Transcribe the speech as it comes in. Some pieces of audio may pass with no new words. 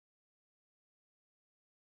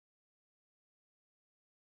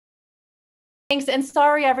Thanks, and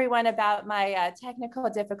sorry everyone about my technical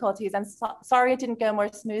difficulties. I'm sorry it didn't go more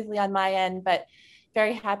smoothly on my end, but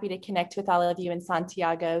very happy to connect with all of you in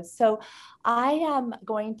Santiago. So I am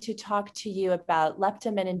going to talk to you about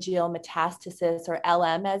leptomeningeal metastasis, or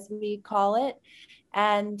LM as we call it.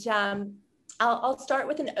 And I'll start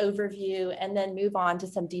with an overview and then move on to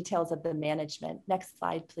some details of the management. Next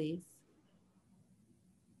slide, please.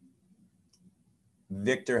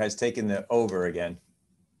 Victor has taken the over again.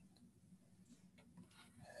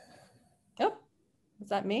 Oh, is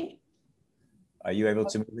that me? Are you able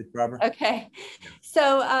to move it, Barbara? Okay,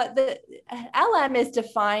 so the LM is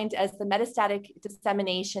defined as the metastatic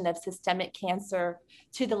dissemination of systemic cancer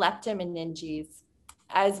to the leptomeninges,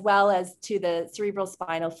 as well as to the cerebral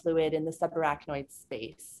spinal fluid in the subarachnoid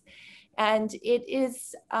space. And it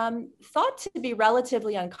is thought to be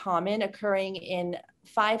relatively uncommon, occurring in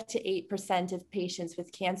 5 to 8% of patients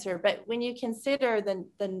with cancer. But when you consider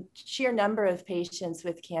the sheer number of patients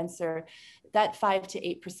with cancer, that 5 to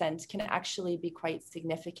 8% can actually be quite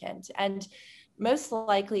significant. And most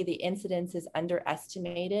likely the incidence is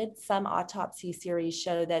underestimated. Some autopsy series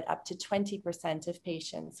show that up to 20% of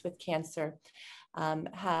patients with cancer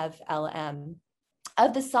have LM.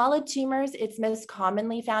 Of the solid tumors, it's most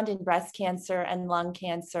commonly found in breast cancer and lung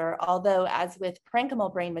cancer, although as with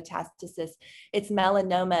parenchymal brain metastasis, it's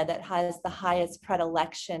melanoma that has the highest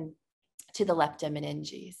predilection to the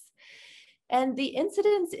leptomeninges. And the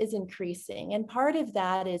incidence is increasing. And part of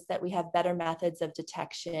that is that we have better methods of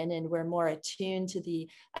detection and we're more attuned to the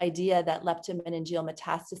idea that leptomeningeal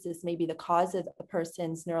metastasis may be the cause of a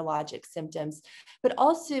person's neurologic symptoms, but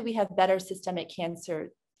also we have better systemic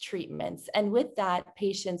cancer treatments. And with that,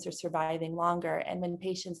 patients are surviving longer. And when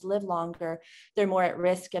patients live longer, they're more at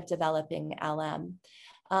risk of developing LM.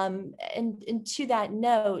 And to that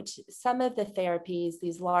note, some of the therapies,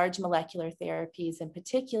 these large molecular therapies in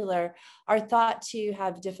particular, are thought to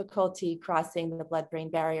have difficulty crossing the blood-brain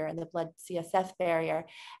barrier and the blood-CSF barrier.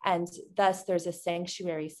 And thus, there's a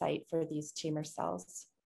sanctuary site for these tumor cells.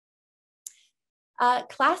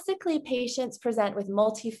 Classically, patients present with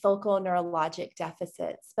multifocal neurologic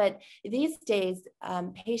deficits, but these days,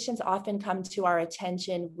 patients often come to our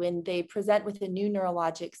attention when they present with a new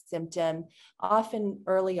neurologic symptom, often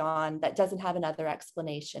early on, that doesn't have another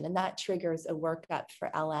explanation, and that triggers a workup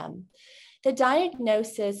for LM. The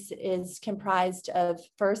diagnosis is comprised of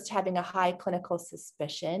first having a high clinical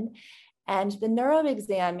suspicion, and the neuro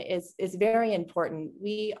exam is very important.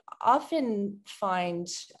 We often find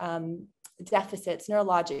deficits,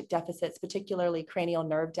 neurologic deficits, particularly cranial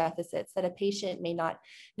nerve deficits, that a patient may not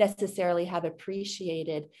necessarily have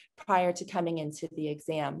appreciated prior to coming into the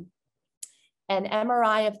exam. An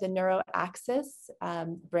MRI of the neuroaxis,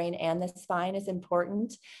 brain and the spine, is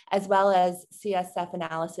important, as well as CSF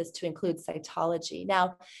analysis to include cytology.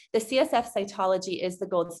 Now, the CSF cytology is the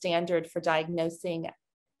gold standard for diagnosing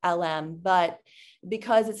LM, but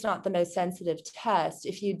because it's not the most sensitive test,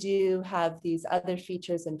 if you do have these other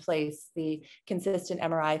features in place, the consistent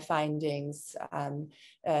MRI findings,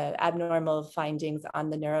 abnormal findings on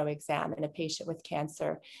the neuro exam in a patient with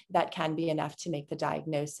cancer, that can be enough to make the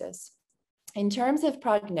diagnosis. In terms of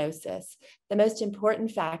prognosis, the most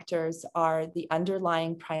important factors are the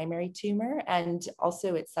underlying primary tumor and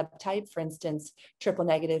also its subtype, for instance, triple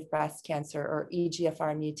negative breast cancer or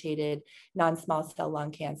EGFR mutated non-small cell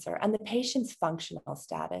lung cancer, and the patient's functional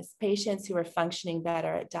status. Patients who are functioning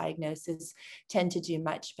better at diagnosis tend to do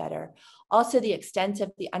much better. Also, the extent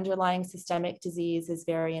of the underlying systemic disease is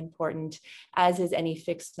very important, as is any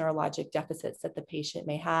fixed neurologic deficits that the patient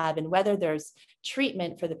may have, and whether there's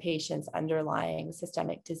treatment for the patient's underlying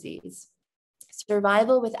systemic disease.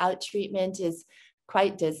 Survival without treatment is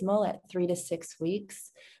quite dismal at 3 to 6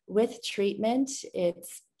 weeks. With treatment,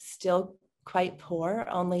 it's still quite poor,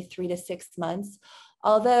 only 3 to 6 months.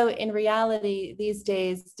 Although in reality, these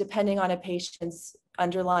days, depending on a patient's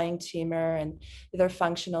underlying tumor and their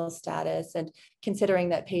functional status, and considering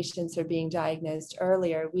that patients are being diagnosed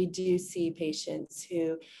earlier, we do see patients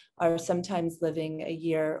who are sometimes living a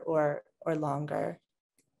year or longer.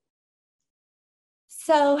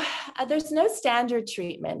 So there's no standard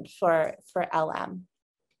treatment for LM.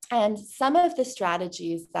 And some of the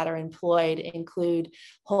strategies that are employed include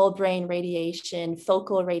whole brain radiation,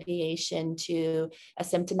 focal radiation to a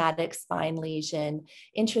symptomatic spine lesion,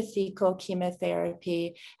 intrathecal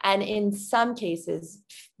chemotherapy, and in some cases,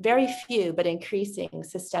 very few, but increasing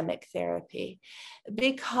systemic therapy.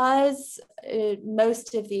 Because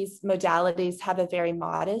most of these modalities have a very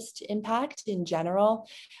modest impact in general,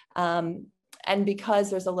 And because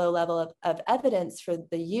there's a low level of evidence for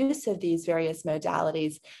the use of these various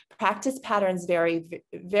modalities, practice patterns vary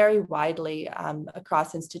very widely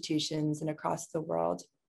across institutions and across the world.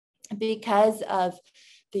 Because of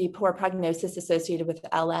the poor prognosis associated with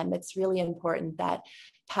LM, it's really important that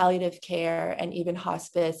palliative care and even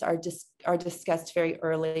hospice are discussed very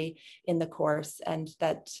early in the course, and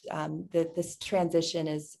that this transition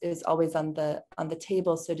is always on the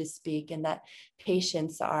table, so to speak, and that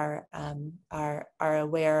patients are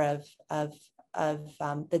aware of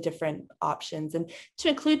the different options, and to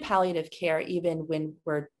include palliative care even when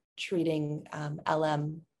we're treating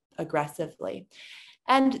LM aggressively.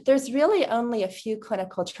 And there's really only a few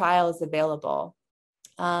clinical trials available.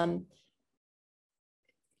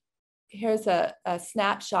 Here's a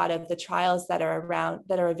snapshot of the trials that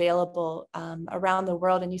are available around the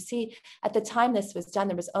world. And you see at the time this was done,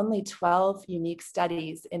 there was only 12 unique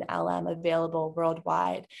studies in LM available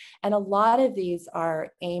worldwide. And a lot of these are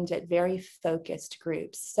aimed at very focused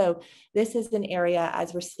groups. So this is an area,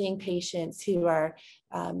 as we're seeing patients who are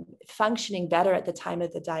functioning better at the time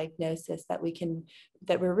of the diagnosis, that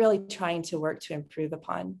we're really trying to work to improve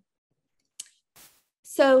upon.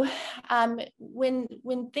 So when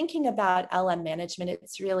thinking about LM management,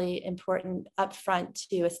 it's really important upfront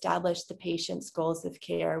to establish the patient's goals of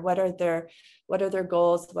care. What are their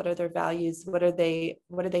goals? What are their values? What are they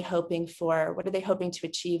hoping for? What are they hoping to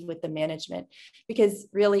achieve with the management? Because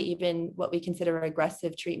really, even what we consider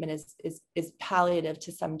aggressive treatment is palliative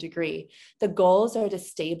to some degree. The goals are to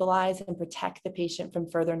stabilize and protect the patient from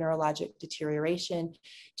further neurologic deterioration,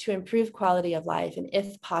 to improve quality of life, and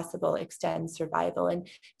if possible, extend survival. And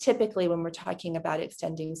typically, when we're talking about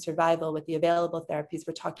extending survival with the available therapies,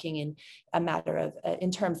 we're talking in a matter of, in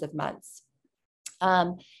terms of months.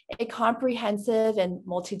 A comprehensive and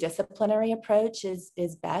multidisciplinary approach is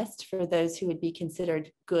best for those who would be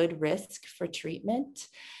considered good risk for treatment.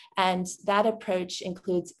 And that approach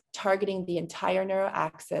includes targeting the entire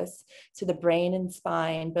neuroaxis, so the brain and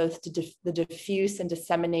spine, both the diffuse and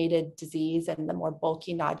disseminated disease and the more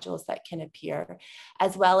bulky nodules that can appear,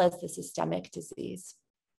 as well as the systemic disease.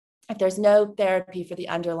 If there's no therapy for the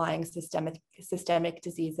underlying systemic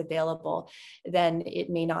disease available, then it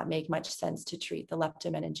may not make much sense to treat the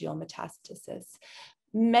leptomeningeal metastasis.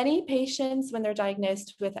 Many patients, when they're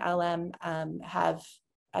diagnosed with LM, have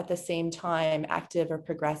at the same time active or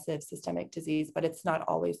progressive systemic disease, but it's not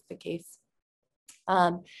always the case.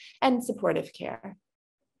 And supportive care.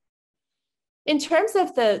 In terms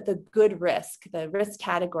of the good risk, the risk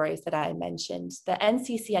categories that I mentioned, the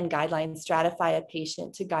NCCN guidelines stratify a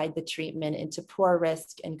patient to guide the treatment into poor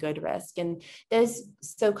risk and good risk. And those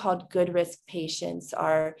so-called good risk patients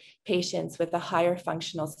are patients with a higher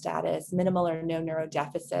functional status, minimal or no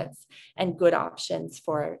neurodeficits, and good options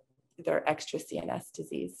for their extra CNS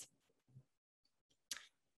disease.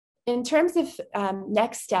 In terms of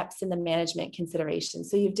next steps in the management consideration,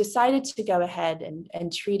 so you've decided to go ahead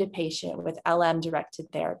and treat a patient with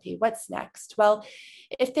LM-directed therapy. What's next? Well,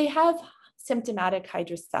 if they have symptomatic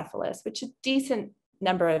hydrocephalus, which a decent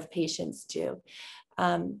number of patients do,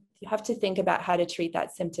 you have to think about how to treat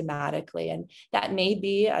that symptomatically. And that may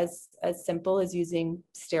be as simple as using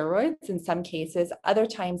steroids in some cases. Other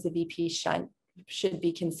times, the VP shunt should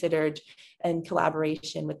be considered in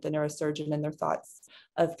collaboration with the neurosurgeon and their thoughts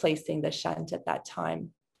of placing the shunt at that time.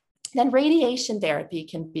 Then radiation therapy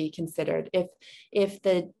can be considered if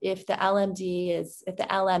the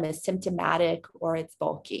LM is symptomatic or it's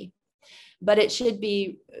bulky. But it should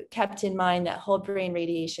be kept in mind that whole brain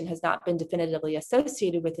radiation has not been definitively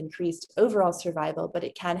associated with increased overall survival, but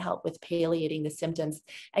it can help with palliating the symptoms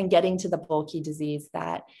and getting to the bulky disease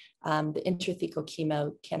that the intrathecal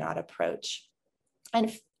chemo cannot approach.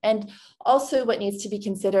 And also what needs to be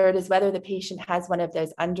considered is whether the patient has one of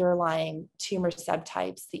those underlying tumor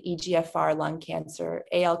subtypes, the EGFR lung cancer,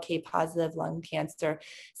 ALK positive lung cancer,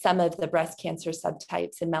 some of the breast cancer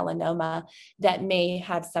subtypes and melanoma that may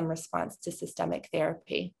have some response to systemic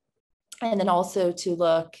therapy. And then also to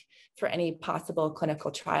look for any possible clinical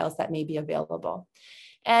trials that may be available.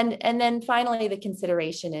 And then finally, the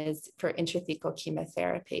consideration is for intrathecal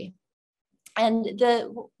chemotherapy. And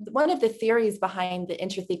one of the theories behind the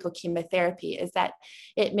intrathecal chemotherapy is that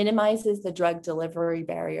it minimizes the drug delivery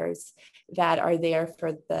barriers that are there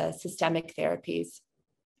for the systemic therapies.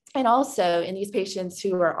 And also in these patients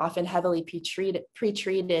who are often heavily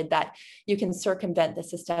pre-treated, that you can circumvent the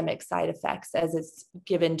systemic side effects as it's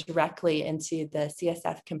given directly into the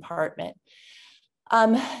CSF compartment.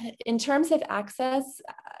 In terms of access,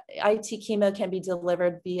 IT chemo can be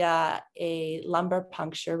delivered via a lumbar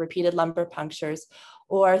puncture, repeated lumbar punctures,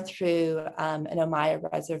 or through an Ommaya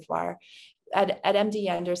reservoir. at MD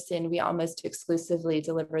Anderson, we almost exclusively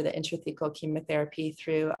deliver the intrathecal chemotherapy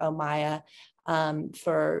through Ommaya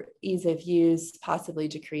for ease of use, possibly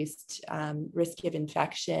decreased risk of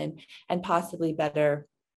infection, and possibly better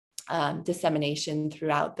dissemination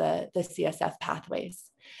throughout the CSF pathways.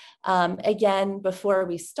 Again, before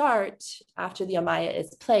we start, after the Ommaya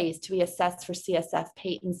is placed, we assess for CSF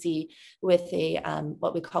patency with a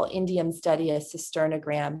what we call indium study, a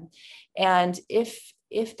cisternogram. And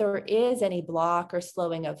if there is any block or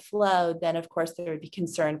slowing of flow, then of course there would be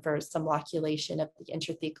concern for some loculation of the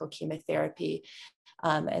intrathecal chemotherapy.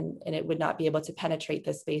 And it would not be able to penetrate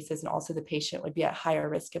the spaces, and also the patient would be at higher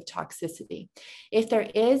risk of toxicity. If there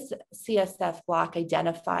is CSF block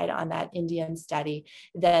identified on that indium study,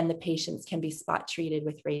 then the patients can be spot treated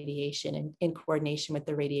with radiation in coordination with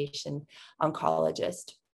the radiation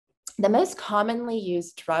oncologist. The most commonly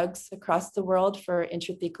used drugs across the world for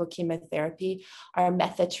intrathecal chemotherapy are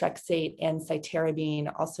methotrexate and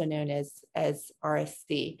cytarabine, also known as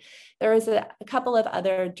RSC. There is a couple of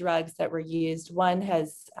other drugs that were used. One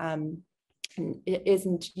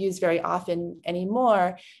isn't used very often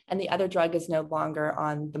anymore, and the other drug is no longer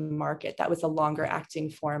on the market. That was a longer acting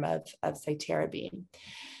form of cytarabine.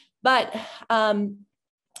 But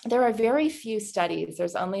there are very few studies.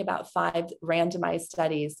 There's only about 5 randomized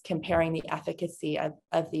studies comparing the efficacy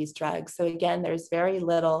of these drugs. So again, there's very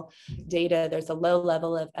little data. There's a low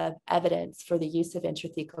level of evidence for the use of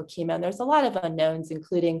intrathecal chemo. And there's a lot of unknowns,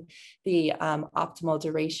 including the optimal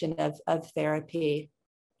duration of therapy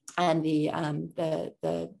and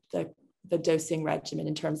the dosing regimen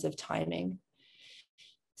in terms of timing.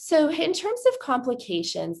 So in terms of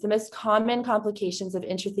complications, the most common complications of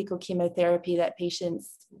intrathecal chemotherapy that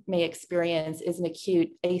patients may experience is an acute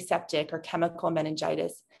aseptic or chemical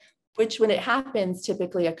meningitis, which when it happens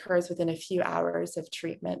typically occurs within a few hours of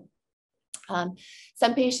treatment.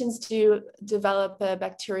 Some patients do develop a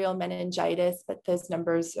bacterial meningitis, but those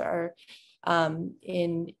numbers are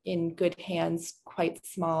in good hands, quite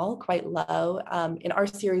small, quite low. In our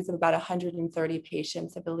series of about 130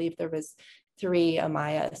 patients, I believe there was 3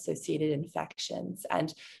 Ommaya-associated infections,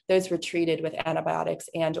 and those were treated with antibiotics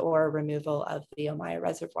and or removal of the Ommaya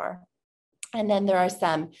reservoir. And then there are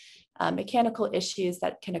some mechanical issues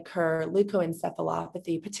that can occur,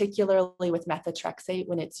 leukoencephalopathy, particularly with methotrexate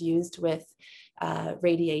when it's used with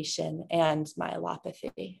radiation, and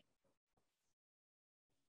myelopathy.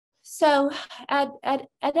 So at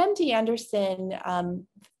MD Anderson,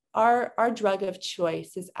 our drug of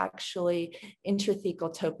choice is actually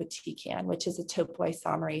intrathecal topotecan, which is a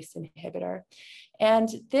topoisomerase inhibitor. And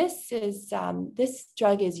this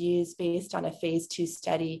drug is used based on a phase 2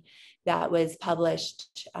 study that was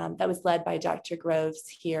published, that was led by Dr. Groves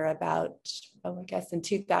here about, I guess in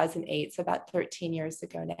 2008, so about 13 years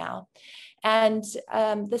ago now. And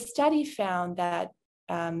the study found that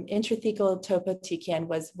intrathecal topotecan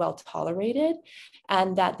was well tolerated,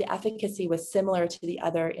 and that the efficacy was similar to the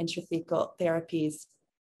other intrathecal therapies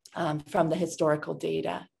from the historical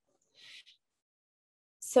data.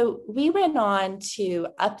 So we went on to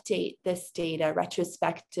update this data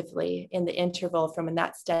retrospectively in the interval from when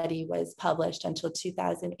that study was published until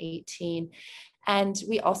 2018. And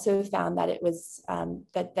we also found that it was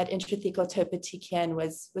that intrathecal topotecan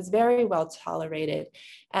was very well tolerated,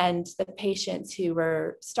 and the patients who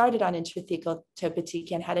were started on intrathecal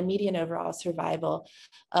topotecan had a median overall survival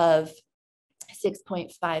of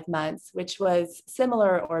 6.5 months, which was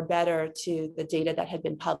similar or better to the data that had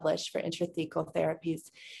been published for intrathecal therapies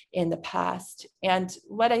in the past. And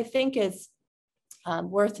what I think is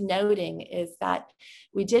worth noting is that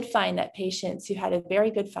we did find that patients who had a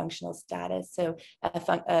very good functional status, so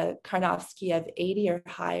a Karnofsky of 80 or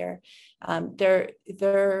higher, their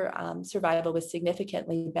survival was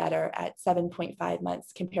significantly better at 7.5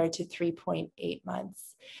 months compared to 3.8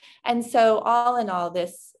 months. And so all in all,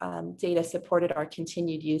 this data supported our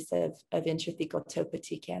continued use of intrathecal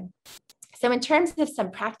topotecan. So in terms of some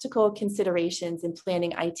practical considerations in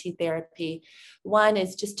planning IT therapy, one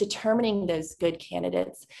is just determining those good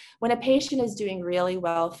candidates. When a patient is doing really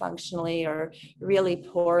well functionally or really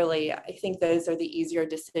poorly, I think those are the easier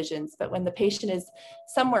decisions. But when the patient is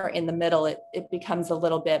somewhere in the middle, it becomes a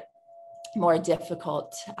little bit more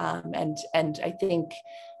difficult, and I think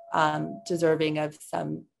deserving of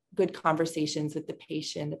some good conversations with the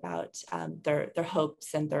patient about their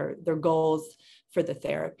hopes and their goals for the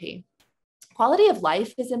therapy. Quality of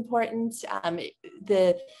life is important.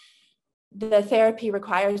 The therapy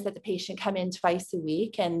requires that the patient come in twice a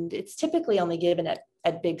week, and it's typically only given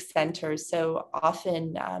at big centers. So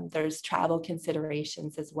often there's travel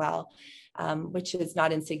considerations as well, which is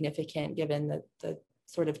not insignificant given the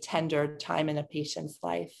sort of tender time in a patient's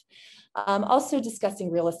life. Also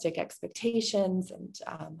discussing realistic expectations and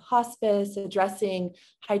hospice, addressing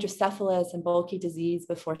hydrocephalus and bulky disease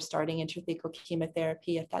before starting intrathecal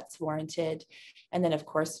chemotherapy if that's warranted. And then of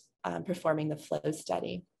course, performing the flow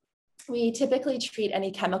study. We typically treat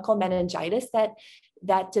any chemical meningitis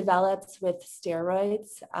that develops with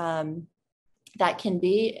steroids. That can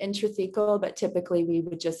be intrathecal, but typically we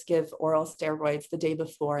would just give oral steroids the day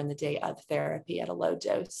before and the day of therapy at a low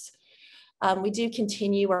dose. We do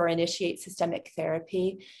continue or initiate systemic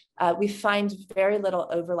therapy. We find very little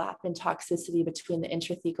overlap in toxicity between the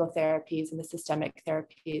intrathecal therapies and the systemic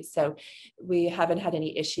therapies. So we haven't had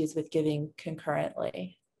any issues with giving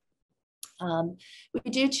concurrently. We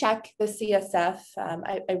do check the CSF.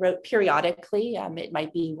 I wrote periodically. It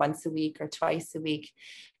might be once a week or twice a week.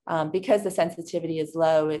 Because the sensitivity is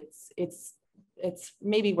low, it's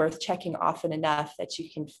maybe worth checking often enough that you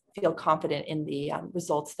can feel confident in the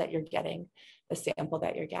results that you're getting, the sample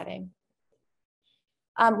that you're getting.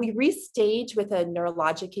 We restage with a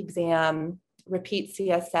neurologic exam, repeat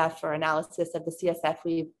CSF or analysis of the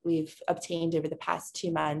CSF we've obtained over the past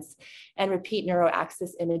 2 months, and repeat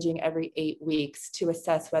neuroaxis imaging every 8 weeks to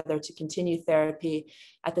assess whether to continue therapy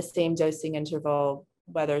at the same dosing interval,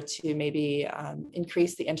 whether to maybe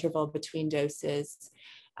increase the interval between doses,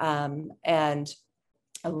 and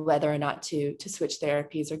whether or not to switch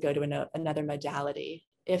therapies or go to another modality.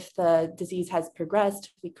 If the disease has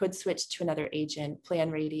progressed, we could switch to another agent,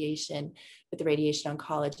 plan radiation with the radiation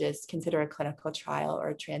oncologist, consider a clinical trial or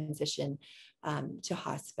a transition to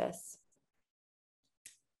hospice.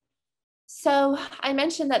 So I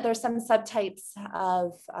mentioned that there's some subtypes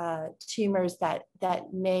of tumors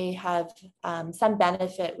that may have some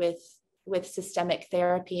benefit with systemic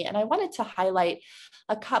therapy. And I wanted to highlight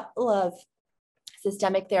a couple of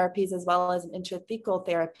systemic therapies as well as an intrathecal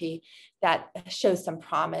therapy that shows some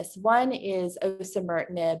promise. One is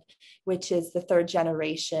osimertinib, which is the 3rd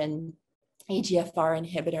generation EGFR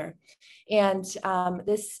inhibitor. And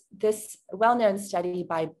this well-known study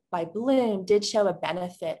by Bloom did show a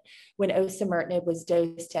benefit when osimertinib was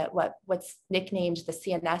dosed at what's nicknamed the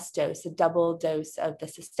CNS dose, a double dose of the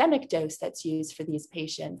systemic dose that's used for these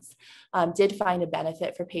patients. Did find a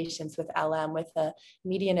benefit for patients with LM with a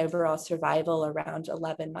median overall survival around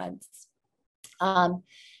 11 months.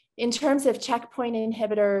 In terms of checkpoint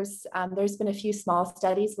inhibitors, there's been a few small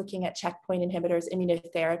studies looking at checkpoint inhibitors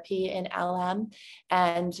immunotherapy in LM.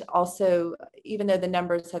 And also, even though the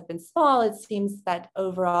numbers have been small, it seems that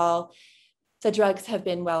overall the drugs have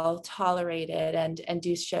been well tolerated and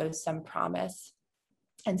do show some promise.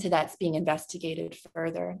 And so that's being investigated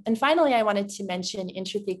further. And finally, I wanted to mention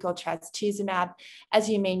intrathecal trastuzumab. As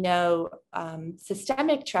you may know,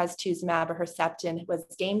 systemic trastuzumab or Herceptin was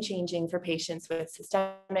game-changing for patients with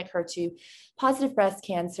systemic HER2 positive breast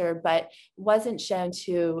cancer, but wasn't shown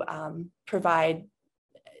to provide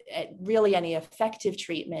really any effective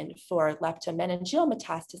treatment for leptomeningeal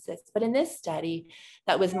metastasis. But in this study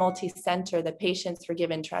that was multi-center, the patients were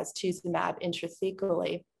given trastuzumab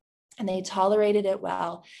intrathecally, and they tolerated it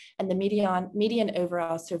well. And the median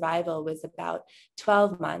overall survival was about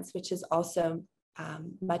 12 months, which is also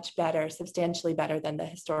much better, substantially better than the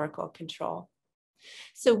historical control.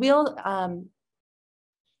 So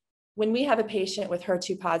when we have a patient with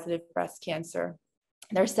HER2 positive breast cancer,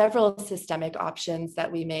 there are several systemic options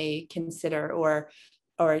that we may consider or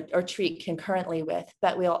treat concurrently with,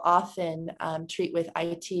 but we'll often treat with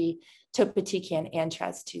IT, topotecan, and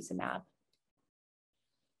trastuzumab.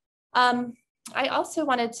 I also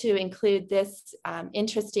wanted to include this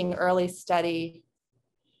interesting early study,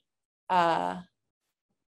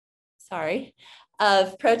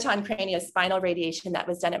 of proton craniospinal radiation that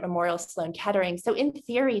was done at Memorial Sloan Kettering. So in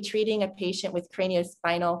theory, treating a patient with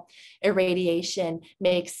craniospinal irradiation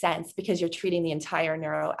makes sense because you're treating the entire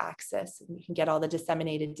neuroaxis and you can get all the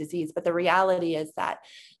disseminated disease. But the reality is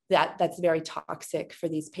that's very toxic for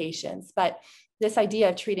these patients. But this idea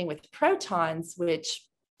of treating with protons, which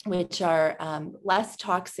are less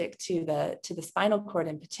toxic to the spinal cord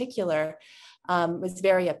in particular, was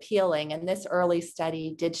very appealing. And this early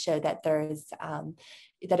study did show that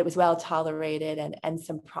that it was well tolerated and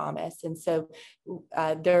some promise. And so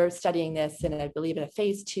they're studying this in, I believe, in a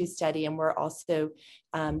phase 2 study. And we're also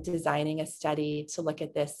designing a study to look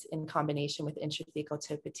at this in combination with intrathecal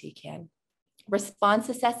topotecan. Response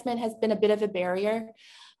assessment has been a bit of a barrier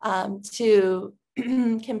to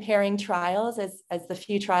comparing trials, as the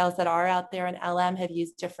few trials that are out there in LM have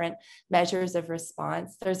used different measures of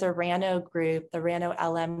response. There's a RANO group, the RANO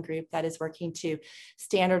LM group, that is working to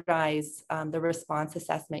standardize the response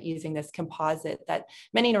assessment using this composite that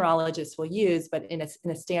many neurologists will use, but in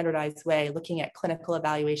a standardized way, looking at clinical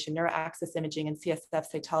evaluation, neuroaxis imaging, and CSF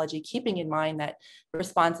cytology, keeping in mind that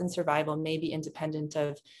response and survival may be independent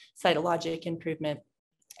of cytologic improvement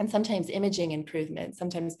and sometimes imaging improvement.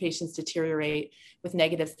 Sometimes patients deteriorate with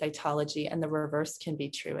negative cytology, and the reverse can be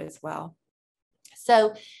true as well.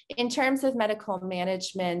 So in terms of medical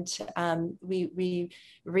management, we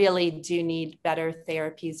really do need better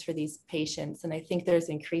therapies for these patients. And I think there's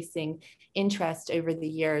increasing interest over the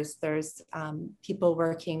years. There's people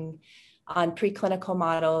working on preclinical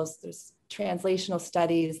models, there's translational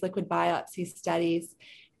studies, liquid biopsy studies,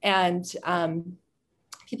 and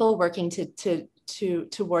people working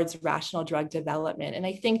towards rational drug development. And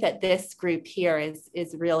I think that this group here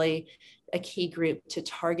is really a key group to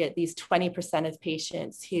target, these 20% of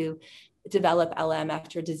patients who develop LM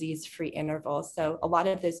after disease-free intervals. So a lot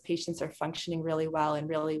of those patients are functioning really well and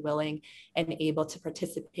really willing and able to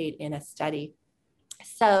participate in a study.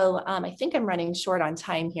 So I think I'm running short on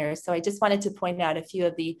time here. So I just wanted to point out a few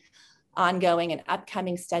of the ongoing and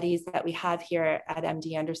upcoming studies that we have here at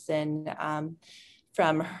MD Anderson,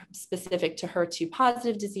 from specific to HER2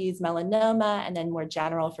 positive disease, melanoma, and then more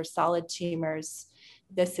general for solid tumors.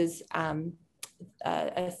 This is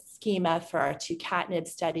a schema for our tucatinib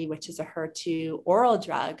study, which is a HER2 oral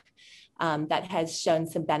drug that has shown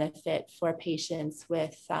some benefit for patients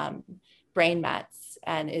with brain mets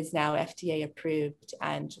and is now FDA approved,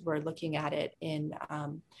 and we're looking at it in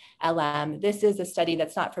LM. This is a study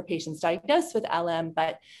that's not for patients diagnosed with LM,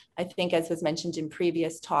 but I think, as was mentioned in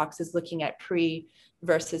previous talks, is looking at pre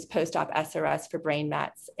versus post-op SRS for brain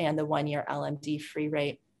mets and the 1-year LMD free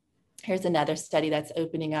rate. Here's another study that's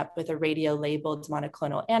opening up with a radio-labeled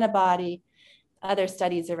monoclonal antibody, other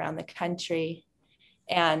studies around the country.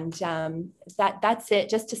 And that's it.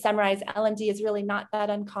 Just to summarize, LMD is really not that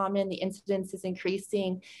uncommon. The incidence is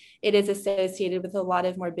increasing. It is associated with a lot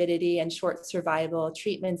of morbidity and short survival,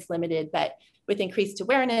 treatments limited, but with increased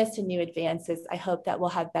awareness and new advances, I hope that we'll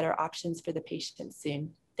have better options for the patients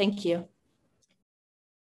soon. Thank you.